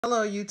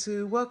Hello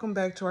YouTube, welcome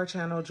back to our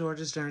channel,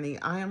 Georgia's Journey.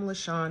 I am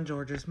LaShawn,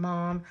 Georgia's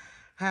mom.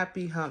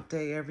 Happy hump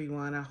day,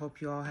 everyone. I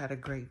hope you all had a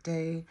great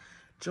day.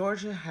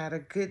 Georgia had a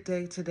good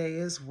day today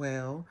as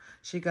well.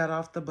 She got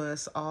off the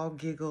bus, all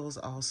giggles,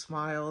 all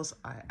smiles.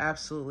 I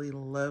absolutely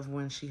love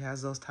when she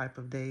has those type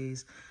of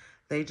days.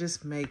 They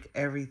just make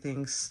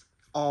everything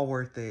all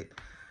worth it.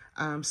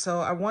 So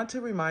I want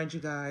to remind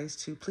you guys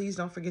to please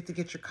don't forget to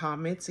get your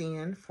comments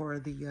in for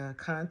the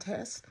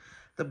contest,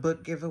 the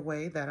book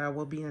giveaway that I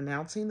will be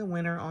announcing the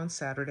winner on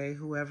Saturday,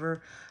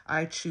 whoever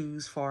I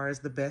choose far as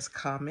the best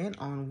comment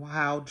on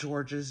how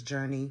Georgia's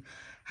Journey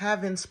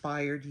have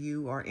inspired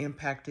you or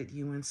impacted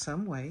you in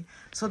some way.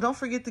 So don't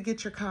forget to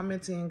get your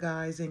comments in,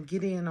 guys, and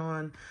get in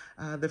on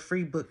the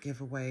free book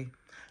giveaway.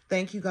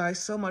 Thank you guys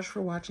so much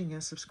for watching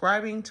and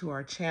subscribing to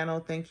our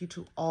channel. Thank you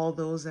to all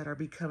those that are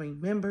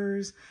becoming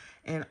members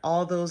and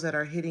all those that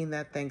are hitting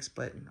that thanks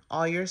button.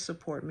 All your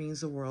support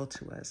means the world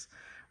to us.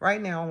 Right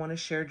now, I want to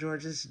share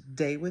Georgia's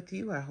day with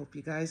you. I hope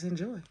you guys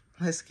enjoy.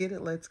 Let's get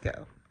it. Let's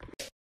go.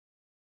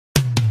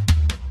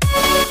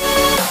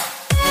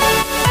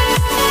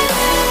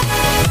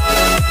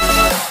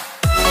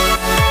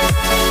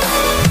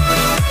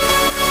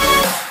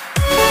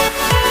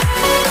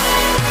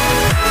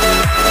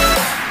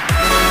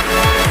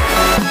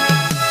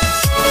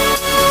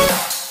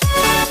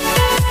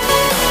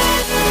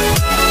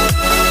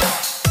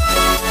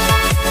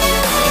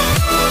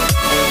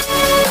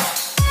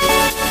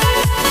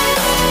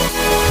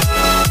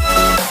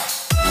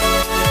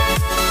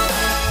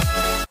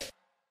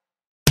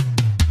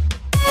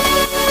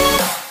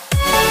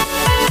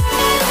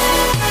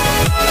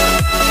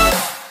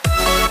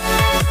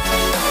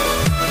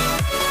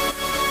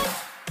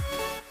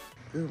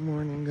 Good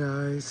morning,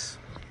 guys.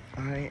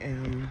 I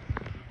am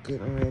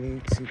getting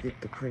ready to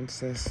get the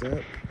princess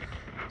up.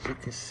 As you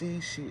can see,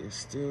 she is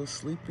still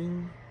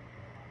sleeping.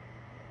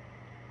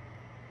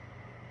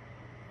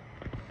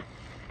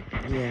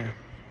 Yeah,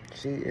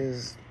 she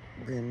is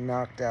been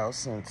knocked out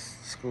since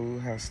school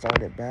has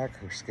started back.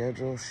 Her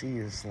schedule, she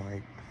is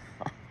like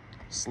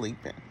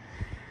sleeping.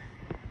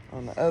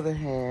 On the other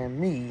hand,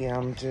 me,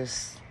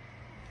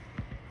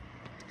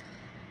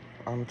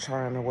 I'm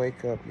trying to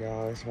wake up,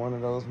 y'all. It's one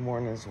of those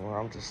mornings where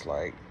I'm just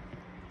like,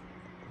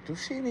 do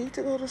she need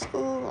to go to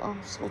school?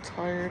 I'm so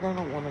tired. I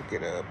don't want to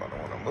get up. I don't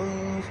want to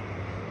move.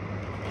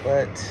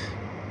 But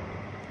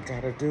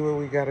gotta do what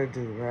we gotta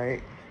do,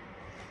 right?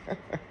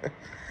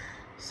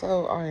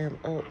 So I am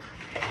up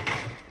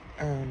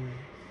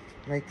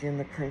making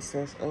the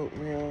princess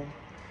oatmeal.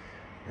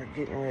 Or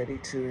getting ready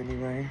to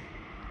anyway.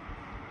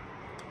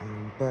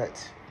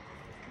 But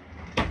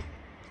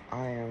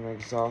I am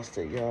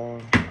exhausted,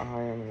 y'all.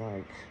 I am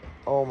like,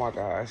 oh my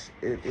gosh,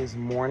 it is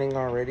morning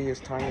already. It's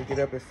time to get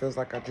up. It feels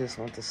like I just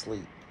went to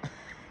sleep.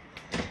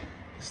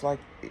 It's like,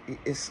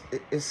 it's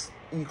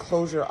you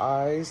close your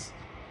eyes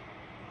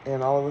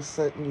and all of a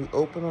sudden you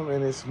open them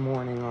and it's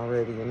morning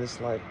already. And it's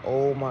like,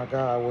 oh my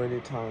God, where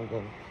did time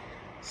go?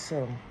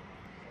 So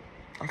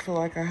I feel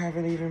like I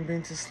haven't even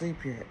been to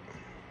sleep yet.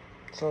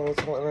 So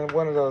it's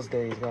one of those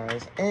days,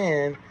 guys.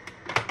 And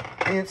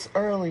it's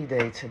early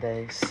day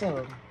today,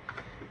 so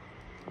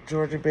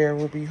Georgia Bear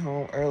will be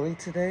home early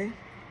today,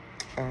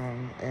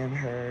 and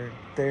her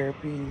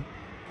therapy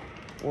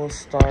will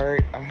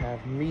start. I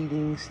have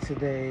meetings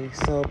today,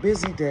 so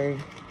busy day.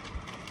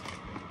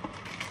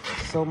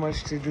 So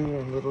much to do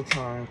and little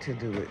time to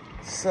do it.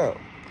 So,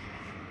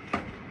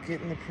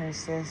 getting the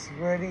princess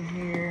ready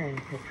here and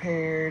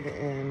prepared,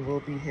 and we'll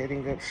be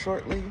heading up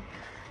shortly.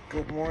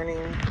 Good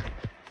morning.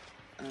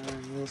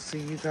 We'll see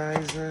you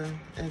guys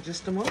in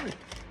just a moment.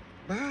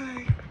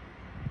 Bye.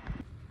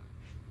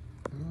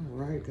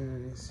 All right,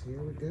 guys,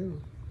 here we go.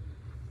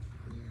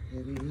 We're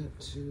heading up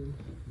to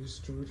Miss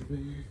Georgia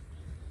Bear.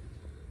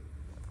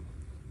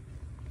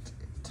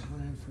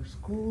 Time for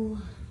school.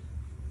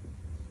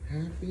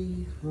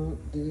 Happy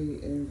hump day,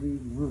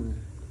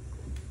 everyone.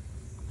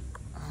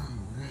 All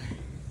right.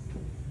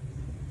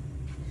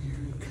 Here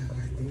we go.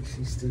 I think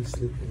she's still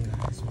sleeping,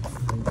 guys.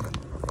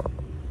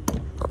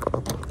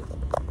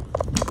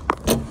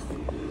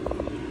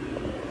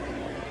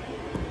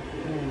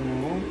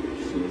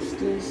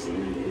 Still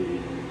sleeping.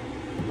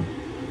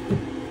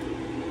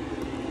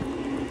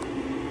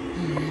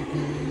 Alright,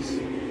 guys. I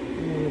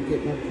want to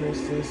get my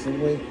princess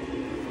awake.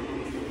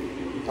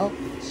 Oh,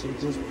 she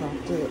just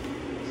popped up.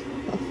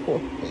 Poor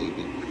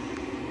baby.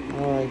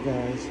 Alright,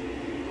 guys.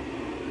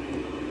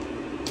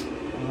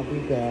 I'll be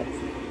back.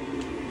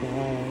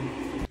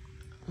 Bye.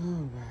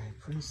 Alright,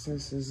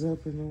 princess is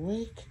up and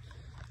awake.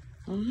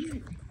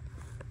 Alright.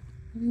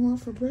 What do you want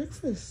for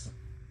breakfast?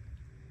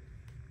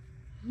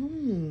 I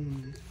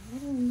don't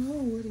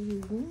know. What do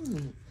you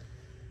want?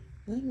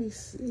 Let me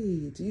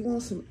see. Do you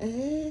want some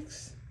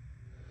eggs?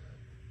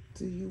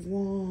 Do you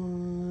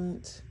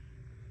want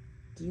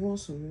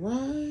some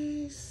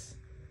rice?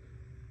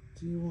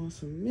 Do you want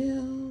some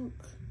milk?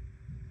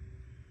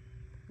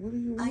 What do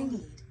you want? I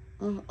need.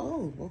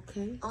 Oh,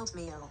 okay.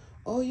 Oatmeal.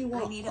 Oh, you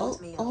want? I need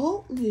oatmeal.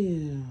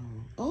 Oatmeal.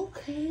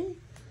 Okay.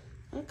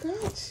 I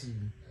got you.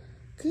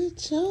 Good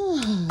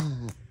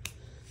job.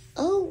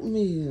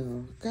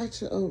 Oatmeal.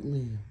 Got your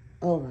oatmeal.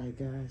 All right,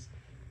 guys.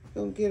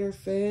 Gonna get her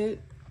fed,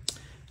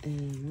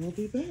 and we'll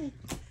be back.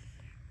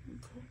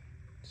 Okay.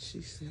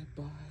 She said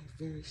bye.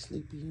 Very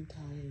sleepy and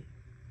tired.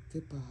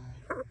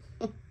 Goodbye.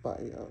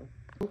 Bye, y'all.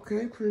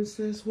 Okay,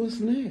 princess, what's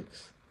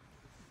next?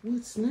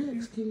 What's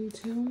next? Can you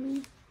tell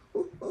me?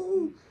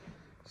 Ooh,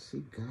 she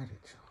got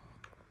it,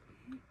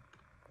 y'all.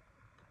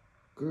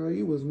 Girl,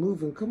 you was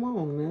moving. Come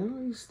on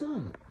now. You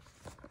stop.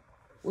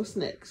 What's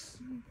next?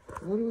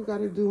 What do we got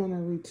to do on our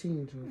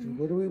routine, Georgia?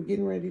 What are we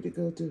getting ready to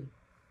go do?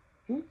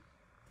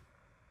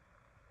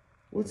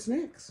 What's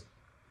next?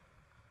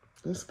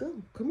 Let's go.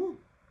 Come on.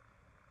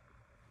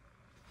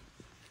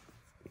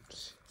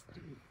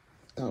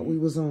 Thought we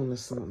was on to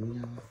something,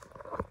 y'all.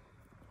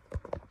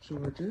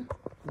 Georgia,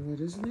 what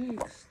is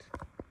next?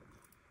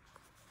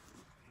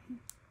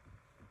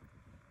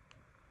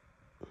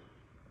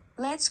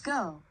 Let's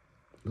go.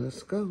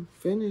 Let's go.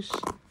 Finish.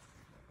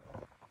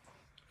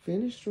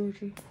 Finish,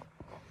 Georgia.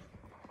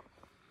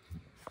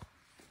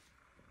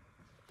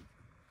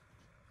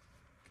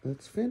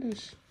 Let's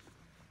finish.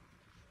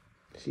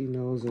 She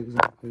knows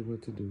exactly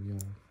what to do, y'all.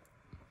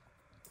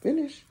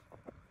 Finish.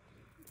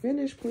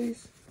 Finish,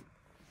 please.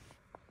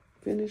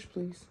 Finish,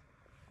 please.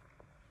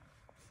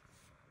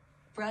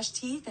 Brush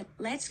teeth and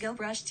let's go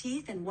brush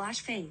teeth and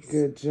wash face.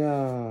 Good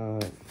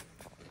job.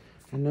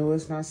 I know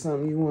it's not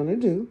something you want to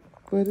do,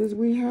 but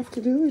we have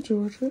to do it,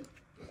 Georgia.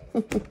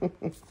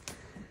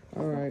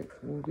 All right,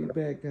 we'll be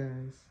back,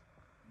 guys.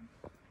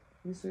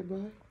 You say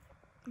bye?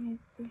 Okay.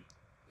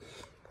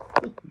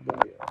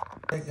 Bye.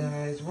 Hey,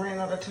 guys, ran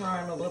out of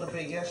time a little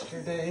bit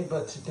yesterday,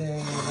 but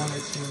today I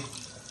wanted to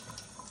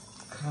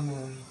kind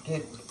of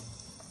get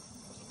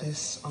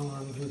this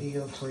on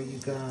video for you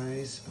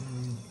guys.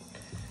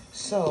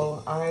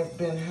 So I've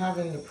been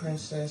having the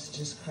princess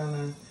just kind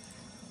of,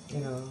 you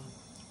know,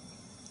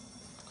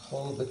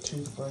 hold the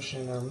toothbrush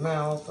in her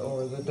mouth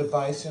or the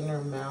device in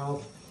her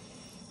mouth,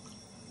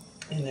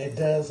 and it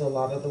does a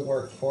lot of the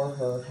work for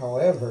her.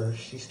 However,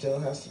 she still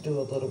has to do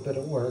a little bit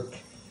of work.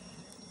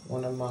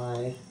 One of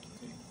my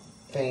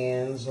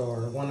fans,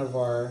 or one of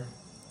our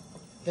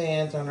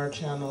fans on our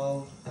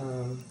channel,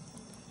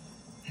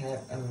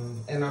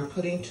 and I'm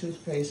putting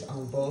toothpaste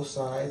on both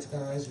sides,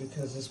 guys,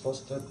 because it's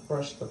supposed to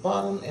brush the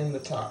bottom and the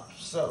top.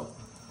 So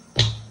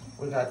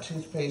we got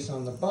toothpaste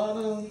on the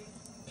bottom,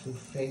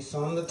 toothpaste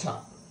on the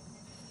top.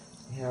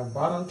 You have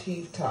bottom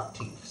teeth, top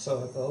teeth,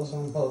 so it goes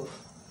on both.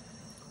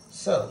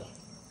 So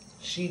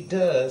she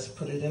does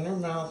put it in her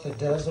mouth. It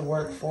does the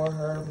work for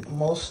her,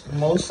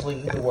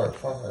 mostly the work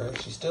for her.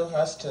 She still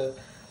has to,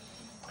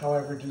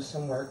 however, do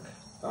some work.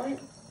 All right,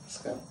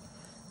 let's go.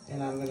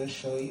 And I'm gonna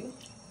show you.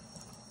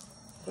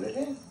 Put it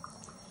in.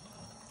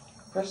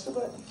 Press the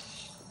button.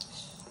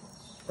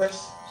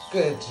 Press.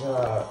 Good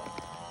job.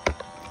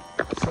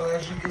 So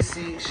as you can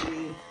see,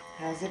 she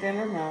has it in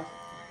her mouth.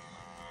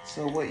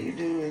 So what you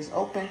do is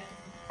open.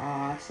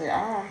 Say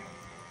ah.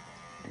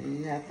 And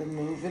you have to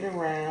move it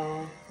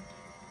around.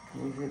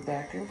 Move it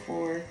back and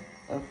forth,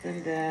 up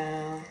and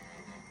down.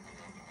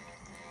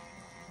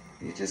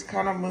 You just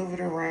kind of move it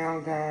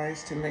around,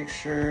 guys, to make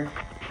sure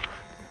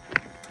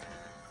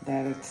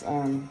that it's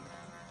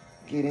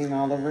getting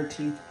all of her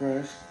teeth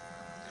brushed.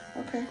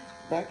 Okay,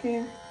 back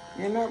in.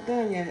 You're not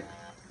done yet.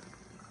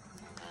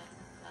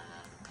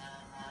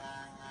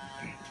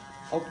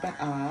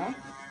 Open,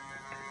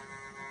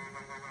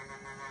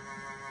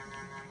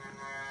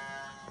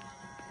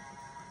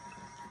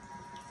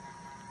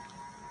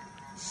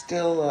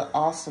 Still an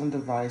awesome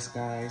device,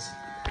 guys.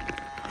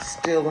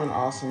 Still an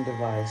awesome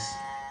device.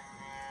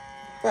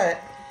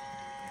 But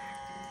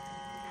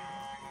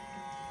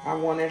I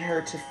wanted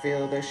her to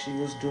feel that she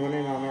was doing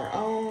it on her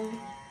own.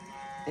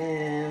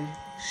 And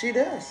she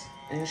does.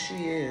 And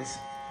she is.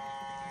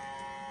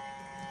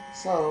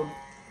 So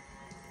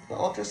the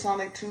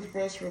ultrasonic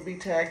toothbrush will be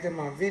tagged in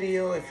my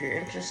video if you're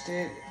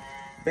interested.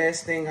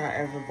 Best thing I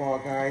ever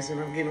bought, guys.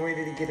 And I'm getting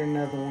ready to get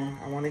another one.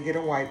 I want to get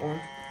a white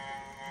one,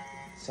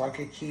 so I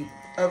could keep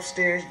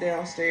upstairs,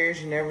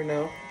 downstairs, you never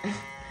know.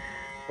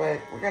 But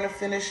we're going to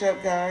finish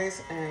up,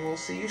 guys, and we'll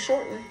see you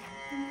shortly.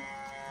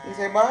 You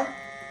say bye?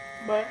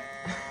 Bye.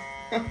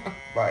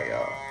 Bye,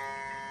 y'all.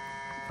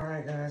 All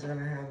right, guys, we're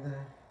going to have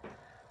the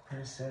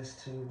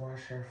princess to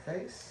wash her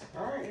face.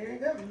 All right, here you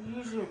go.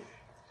 Use it.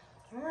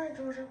 All right,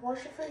 Georgia,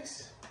 wash your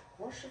face.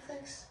 Wash your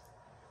face.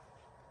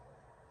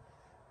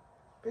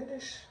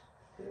 Finish.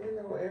 You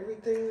know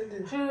everything to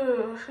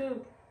do.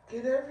 Shoot.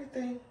 Get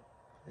everything.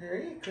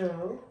 There you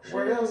go.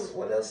 What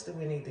else do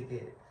we need to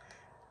get?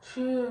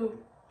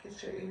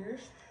 Get your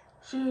ears.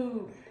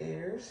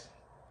 Ears.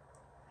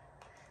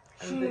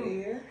 And the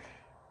ear.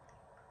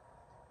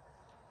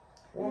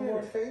 One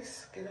more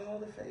face. Get all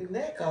the face.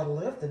 Neck. I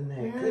love the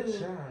neck. Good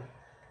job.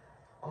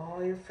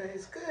 All your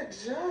face. Good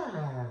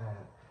job.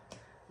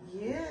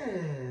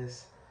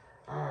 Yes.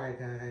 All right,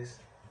 guys.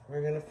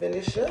 We're going to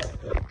finish up.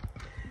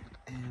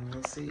 And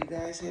we'll see you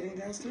guys heading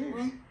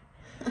downstairs.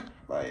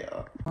 Bye,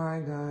 y'all. All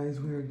right, guys.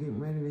 We're getting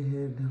ready to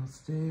head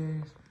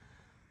downstairs.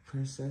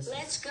 Princess.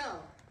 Let's go.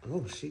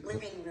 Oh, she.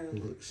 Living room.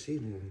 Look, she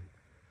moving.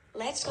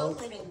 Let's go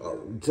living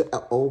room.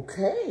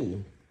 Okay.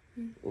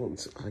 Well,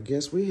 I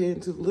guess we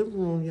heading to the living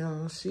room,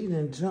 y'all. She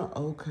didn't jump.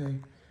 Okay.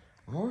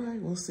 All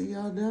right, we'll see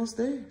y'all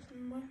downstairs.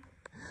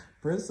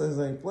 Princess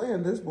ain't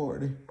playing this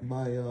morning.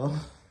 Bye, y'all.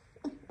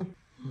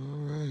 All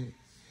right,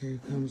 here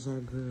comes our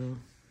girl.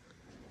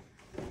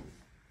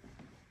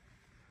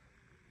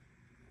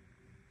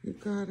 You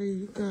got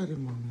it,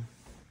 mama.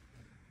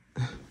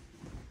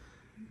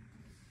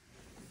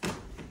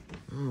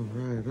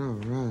 All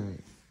right.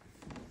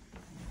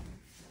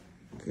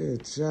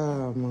 Good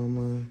job,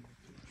 mama.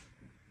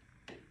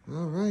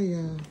 All right,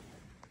 y'all.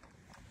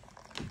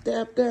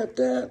 Dap.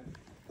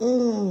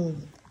 All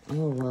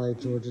right,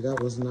 Georgia, that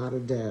was not a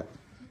dap.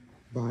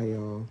 Bye,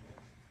 y'all.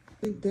 I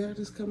think Dad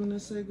is coming to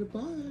say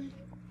goodbye. You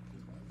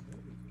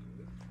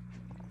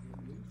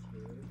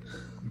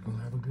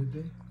gonna have a good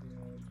day?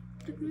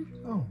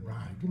 All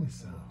right, give me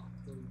some.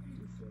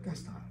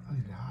 That's not, I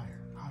need it higher.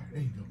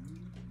 There you go.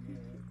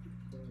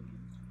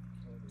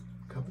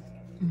 Cup it.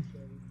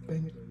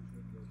 Bang it.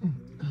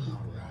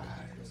 All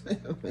right.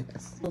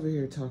 Over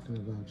here talking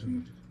about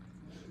Georgia.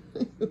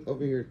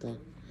 Over here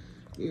talking.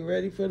 You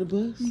ready for the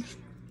bus?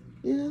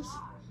 Yes?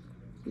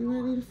 You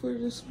ready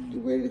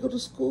to go to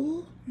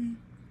school?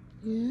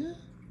 Yeah?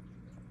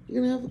 You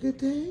gonna have a good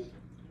day?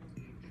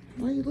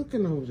 Why are you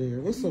looking over there?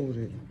 What's over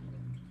there?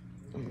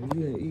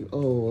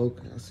 Oh,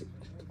 okay, I see.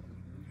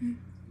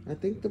 I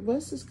think the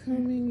bus is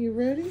coming. You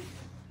ready?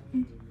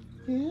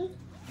 Yeah?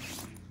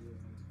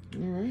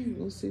 All right,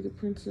 we'll see the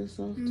princess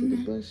off to the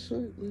bus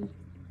shortly.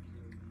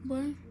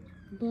 Bye.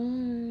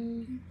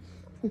 Bye.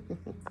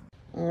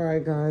 All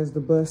right, guys, the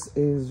bus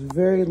is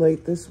very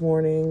late this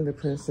morning. The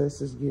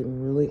princess is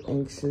getting really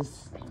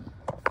anxious.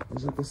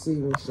 As you can see,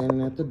 we're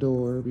standing at the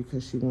door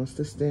because she wants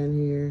to stand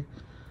here.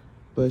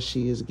 But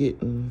she is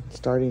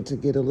starting to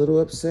get a little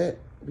upset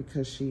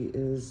because she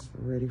is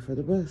ready for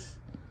the bus.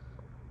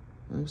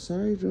 I'm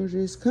sorry, Georgia,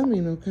 it's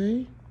coming,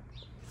 okay?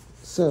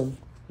 So,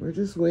 we're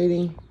just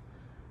waiting.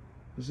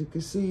 As you can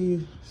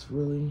see, it's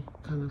really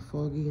kind of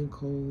foggy and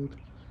cold.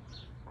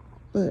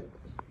 But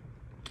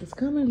it's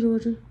coming,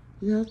 Georgia.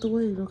 You have to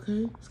wait,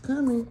 okay? It's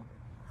coming.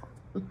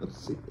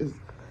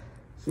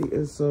 She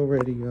is so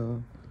ready,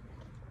 y'all.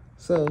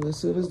 So, as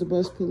soon as the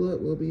bus pull up,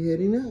 we'll be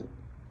heading up.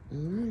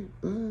 All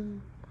right, bye.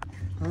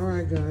 All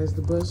right, guys,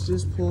 the bus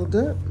just pulled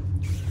up.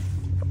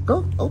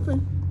 Go,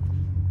 open.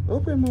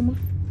 Open, mama.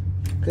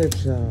 Good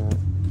job.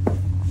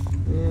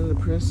 And the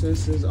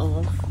princess is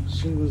off.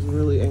 She was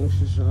really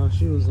anxious, y'all.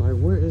 She was like,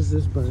 where is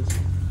this bus?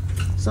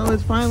 So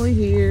it's finally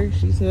here.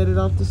 She's headed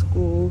off to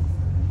school.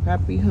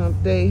 Happy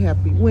hump day.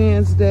 Happy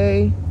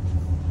Wednesday.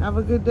 Have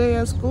a good day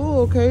at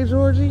school, okay,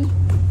 Georgie?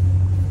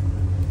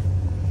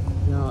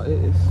 Y'all, it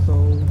is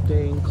so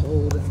dang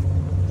cold.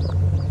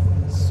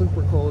 It's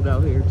super cold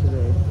out here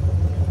today.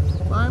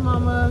 Bye,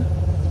 mama.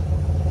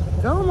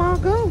 Go,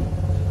 mom, go.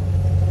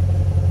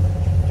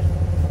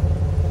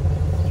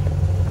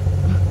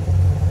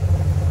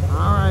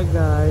 All right,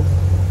 guys.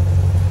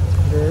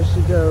 There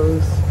she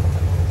goes.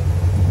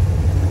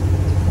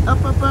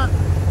 Up. Up,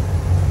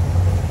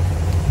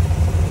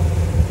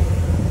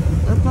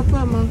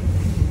 mom.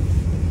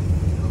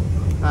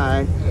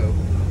 Hi.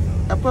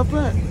 Up. Up.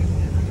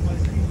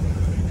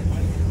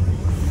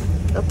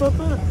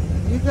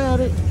 You got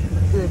it.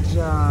 Good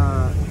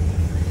job.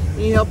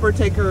 Can you help her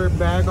take her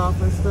bag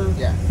off and stuff?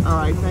 Yeah. All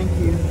right, thank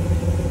you.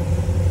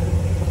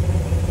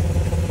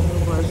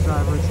 The bus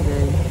driver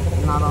today,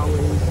 not always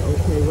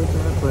okay with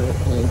that, but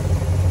hey,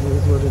 it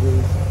is what it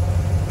is.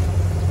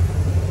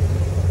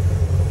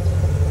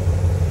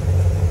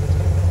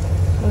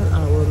 But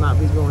I will not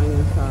be going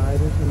inside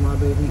until my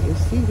baby is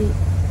seated.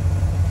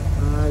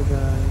 All right,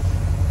 guys.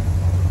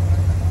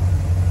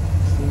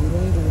 See you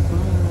later.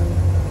 Bye.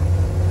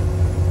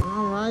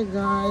 All right,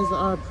 guys,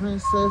 our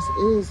princess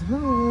is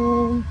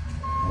home.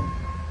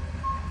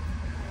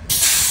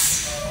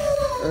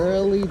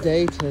 Early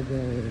day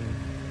today.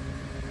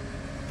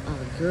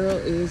 Our girl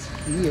is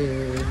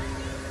here.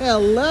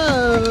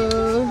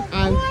 Hello.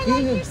 I'm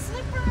good.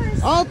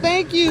 Oh,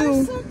 thank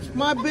you.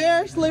 My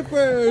bear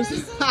slippers.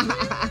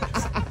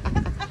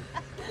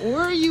 Where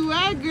are you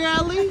at,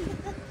 girlie?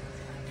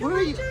 Where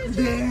are you?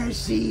 There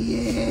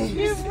she is.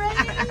 You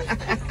ready?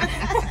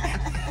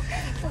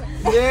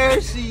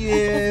 There she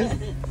is.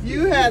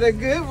 You had a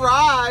good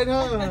ride,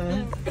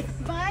 huh?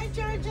 Bye,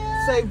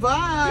 Georgia. Say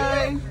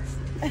bye.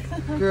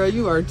 Girl,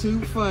 you are too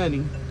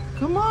funny.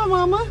 Come on,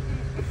 mama.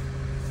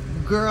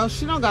 Girl,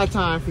 she don't got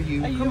time for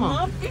you. Are you Come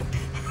on.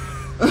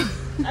 Mom?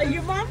 Are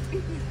you mom?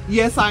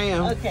 Yes, I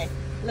am. Okay.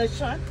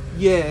 LaShawn?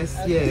 Yes,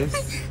 Okay.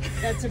 yes.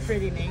 That's a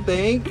pretty name.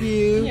 Thank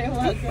you. You're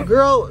welcome.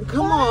 Girl,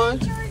 come Bye, on.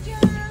 Georgia.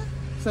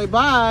 Say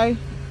bye.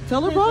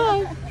 Tell her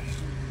bye.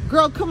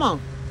 Girl, come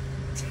on.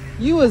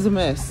 You is a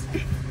mess.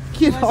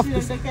 Get I off want you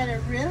this. to look at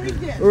it really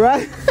good.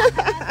 Right?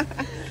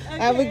 Okay,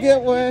 Have a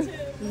good one.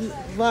 you too.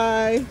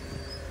 Bye.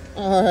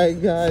 All right,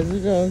 guys.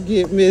 We're going to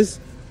get Miss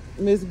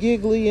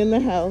Giggly in the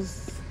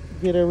house.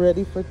 Get her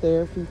ready for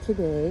therapy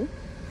today.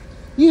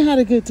 You had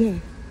a good day.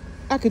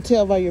 I could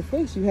tell by your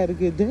face you had a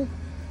good day.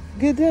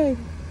 Good day.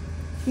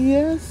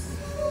 Yes.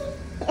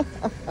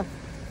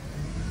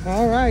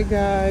 All right,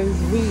 guys,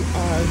 we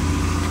are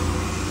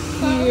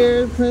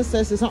here.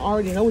 Princesses, I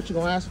already know what you're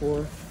gonna ask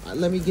for.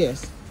 Let me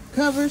guess.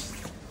 Covers?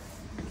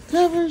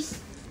 Covers?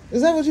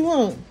 Is that what you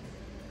want?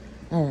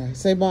 All right,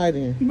 say bye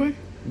then. Bye.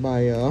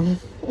 Bye, y'all.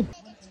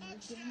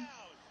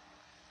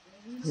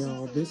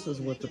 Y'all, this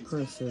is what the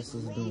princess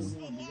is doing.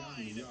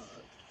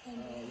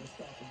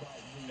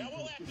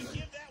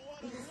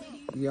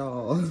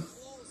 Y'all,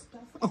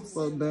 I'm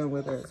so done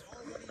with her.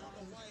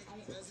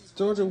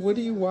 Georgia, what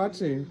are you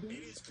watching?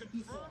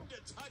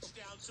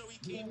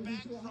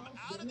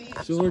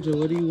 Georgia,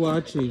 what are you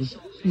watching?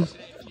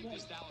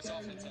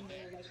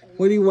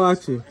 What are you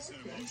watching?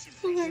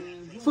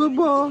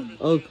 Football?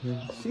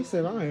 Okay. She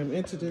said, I am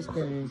into this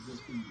game.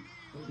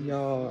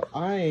 Y'all,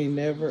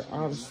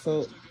 I'm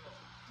so...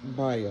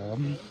 Bye, y'all.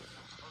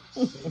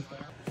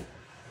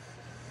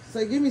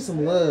 Say, give me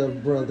some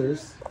love,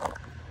 brothers.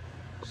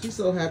 She's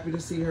so happy to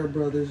see her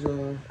brothers,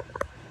 y'all.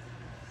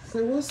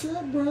 Say, what's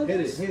up,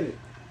 brothers? Hit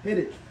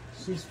it.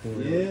 She's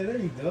spoiled. Yeah, there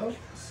you go.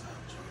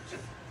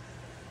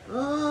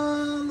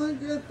 Oh,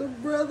 look at the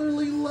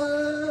brotherly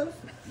love.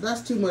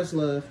 That's too much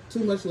love.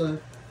 Too much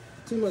love.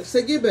 Too much.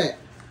 Say, get back.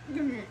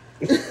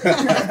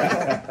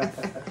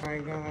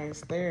 Alright,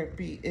 guys,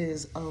 therapy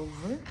is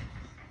over.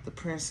 The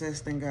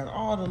princess then got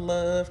all the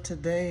love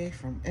today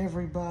from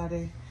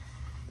everybody.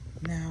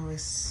 Now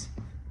it's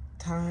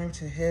time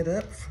to head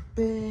up for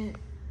bed.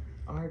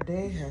 Our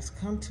day has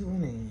come to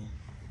an end.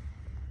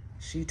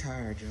 She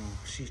tired, y'all.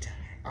 She tired.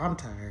 I'm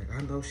tired.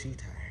 I know she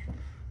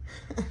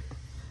tired.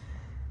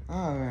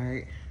 All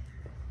right.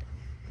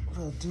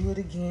 We'll do it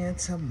again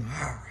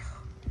tomorrow.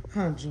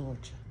 Huh,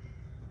 Georgia?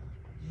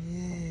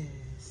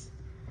 Yes.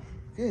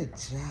 Good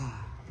job.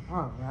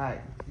 All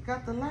right. You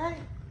got the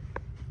light?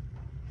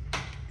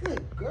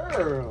 Good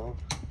girl.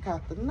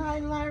 Got the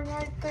night light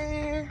right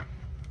there.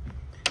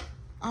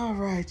 All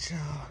right,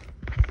 y'all.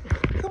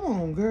 Come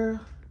on, girl.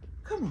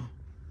 Come on.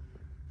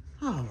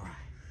 All right.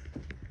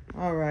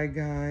 All right,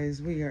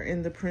 guys. We are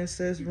in the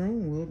princess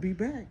room. We'll be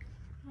back.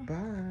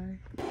 Bye.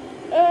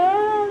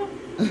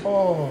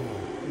 Oh.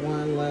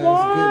 One last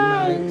good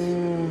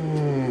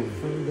night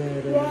from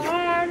Daddy.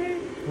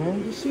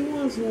 She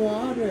wants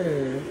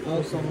water.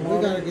 Okay,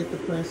 we gotta get the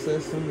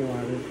princess some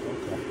water.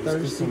 Okay.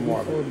 Thirsty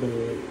before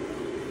bed.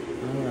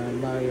 All right,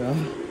 bye, y'all.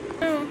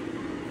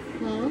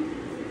 Huh?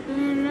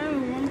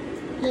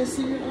 Can't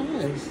see your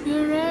eyes.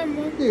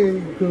 There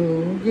you go.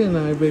 Good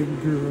night, baby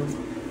girl.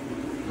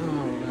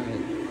 All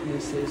right,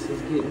 princess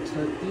is getting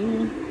tucked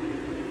in.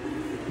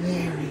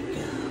 There we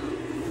go.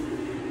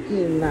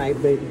 Good night,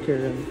 baby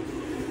girl.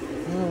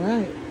 All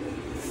right.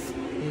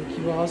 Thank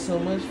you all so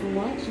much for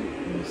watching.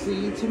 We'll see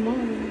you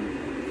tomorrow.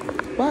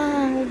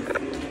 Bye.